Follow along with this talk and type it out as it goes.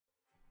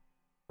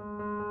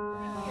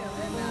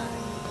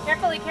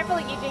Carefully,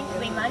 carefully,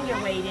 Evelyn,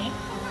 you're waiting.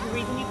 The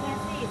reason you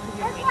can't see is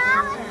because you're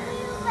waiting.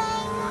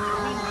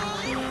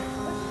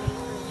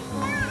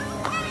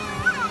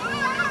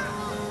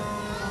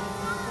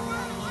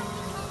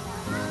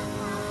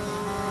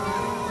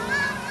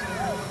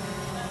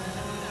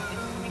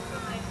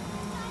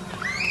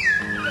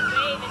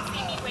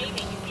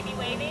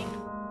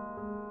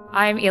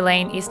 I'm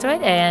Elaine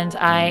Eastwood, and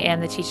I am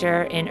the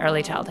teacher in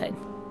early childhood.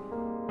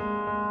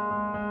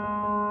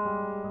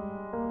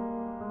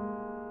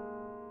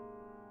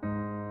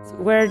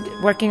 We're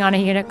working on a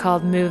unit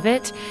called Move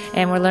It,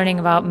 and we're learning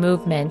about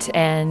movement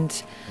and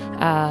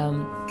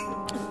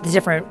the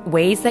different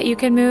ways that you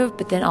can move,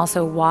 but then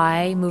also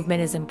why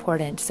movement is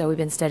important. So we've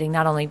been studying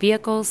not only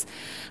vehicles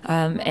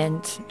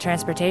and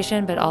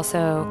transportation, but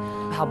also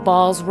how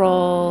balls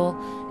roll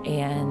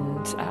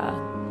and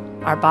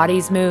our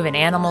bodies move and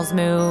animals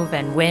move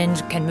and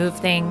wind can move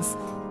things.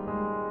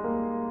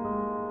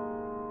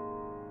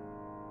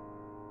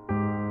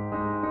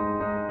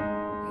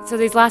 So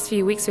these last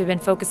few weeks we've been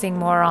focusing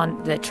more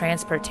on the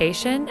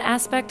transportation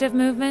aspect of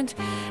movement,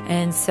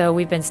 and so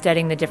we've been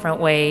studying the different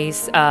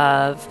ways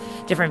of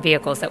different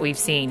vehicles that we've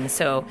seen.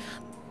 So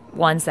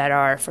ones that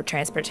are for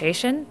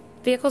transportation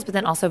vehicles, but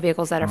then also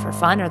vehicles that are for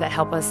fun or that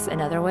help us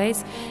in other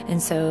ways.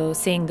 And so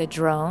seeing the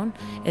drone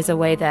is a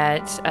way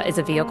that is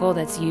a vehicle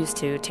that's used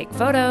to take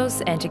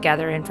photos and to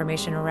gather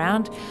information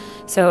around.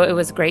 So it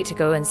was great to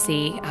go and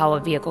see how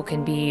a vehicle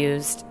can be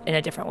used in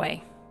a different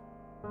way.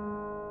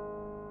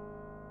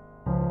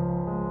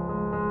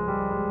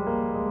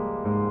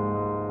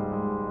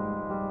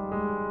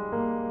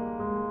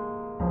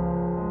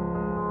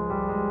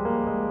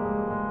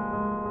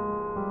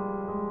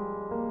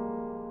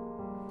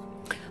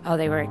 Oh,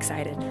 they were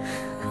excited.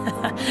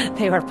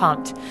 They were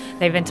pumped.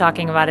 They've been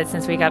talking about it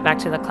since we got back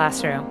to the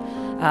classroom.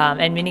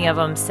 And many of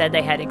them said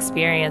they had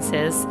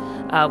experiences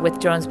with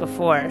drones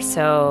before,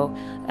 so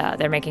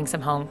they're making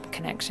some home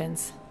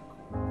connections.